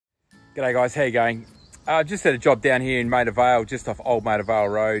G'day guys, how you going? Just had a job down here in Maida Vale, just off Old Maida Vale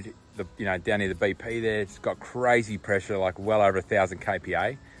Road, down near the BP there. It's got crazy pressure, like well over 1,000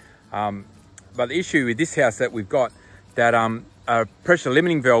 kPa. But the issue with this house that we've got, that a pressure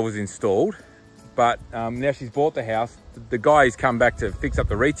limiting valve was installed, but now she's bought the house. The guy who's come back to fix up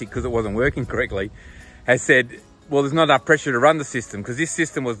the Retic because it wasn't working correctly has said, well, there's not enough pressure to run the system because this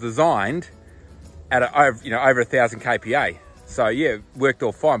system was designed at over 1,000 kPa. So yeah, it worked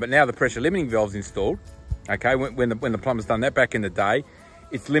all fine, but now the pressure limiting valve's installed. Okay, when the plumber's done that back in the day,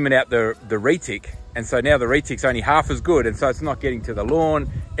 it's limited out the Retic, and so now the Retic's only half as good, and so it's not getting to the lawn,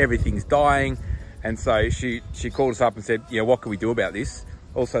 everything's dying. And so she called us up and said, what can we do about this?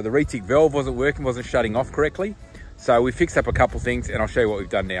 Also, the Retic valve wasn't working, wasn't shutting off correctly. So we fixed up a couple things, and I'll show you what we've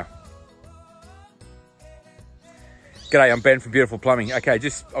done now. G'day, I'm Ben from Beautiful Plumbing. Okay,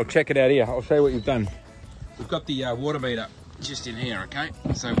 I'll check it out here. I'll show you what you've done. We've got the water meter just in here, okay?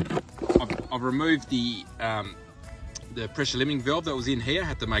 So I've removed the pressure limiting valve that was in here.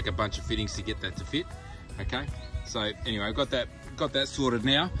 Had to make a bunch of fittings to get that to fit, okay? So anyway, I've got that sorted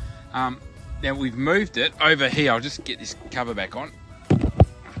now. Now we've moved it over here. I'll just get this cover back on.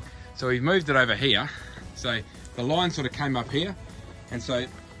 So we've moved it over here. So the line sort of came up here, and so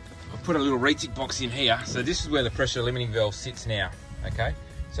I've put a little Retic box in here. So this is where the pressure limiting valve sits now, okay?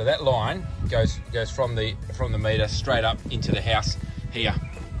 So that line goes from the meter straight up into the house here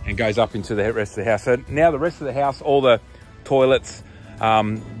and goes up into the rest of the house. So now the rest of the house, all the toilets,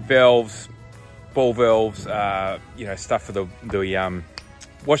 valves, ball valves, stuff for the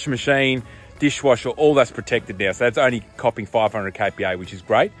washing machine, dishwasher, all that's protected now. So that's only copping 500 kPa, which is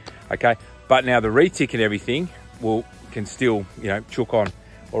great, okay? But now the Retic and everything can still, chook on.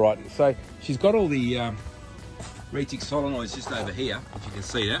 All right, so she's got all the Retic solenoids just over here, if you can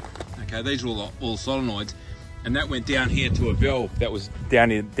see that. Okay, these are all solenoids, and that went down here to a valve that was down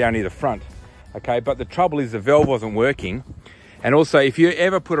near the front. Okay, but the trouble is the valve wasn't working. And also, if you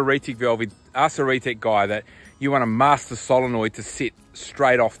ever put a Retic valve in, ask a Retic guy that you want a master solenoid to sit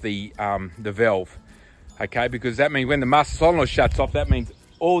straight off the valve. Okay, because that means when the master solenoid shuts off, that means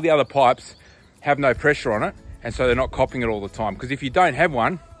all the other pipes have no pressure on it, and so they're not copping it all the time. Because if you don't have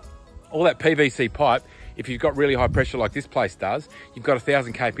one, all that PVC pipe, if you've got really high pressure like this place does, you've got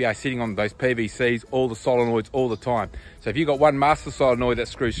 1,000 kPa sitting on those PVCs, all the solenoids, all the time. So if you've got one master solenoid that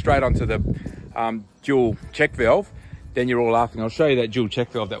screws straight onto the dual check valve, then you're all laughing. I'll show you that dual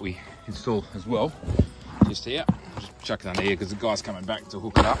check valve that we install as well. Just here, I'll just chuck it under here because the guy's coming back to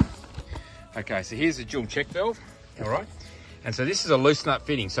hook it up. Okay, so here's the dual check valve, all right? And so this is a loose nut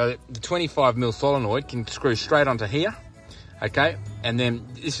fitting. So the 25mm solenoid can screw straight onto here. Okay, and then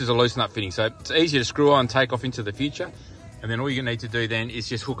this is a loose nut fitting, so it's easy to screw on, take off into the future, and then all you need to do then is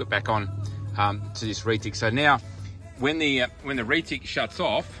just hook it back on to this Retic. So now, when the Retic shuts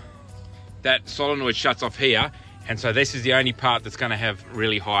off, that solenoid shuts off here, and so this is the only part that's going to have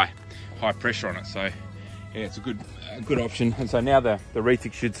really high pressure on it. So yeah, it's a good option. And so now the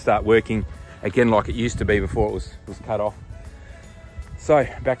Retic should start working again like it used to be before it was cut off. So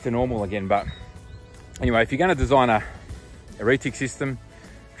back to normal again. But anyway, if you're going to design a Retic system,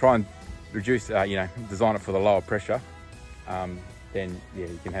 try and reduce, design it for the lower pressure, then yeah,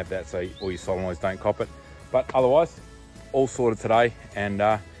 you can have that so all your solenoids don't cop it. But otherwise, all sorted today, and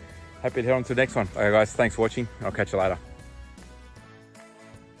happy to head on to the next one. Okay guys, thanks for watching. I'll catch you later.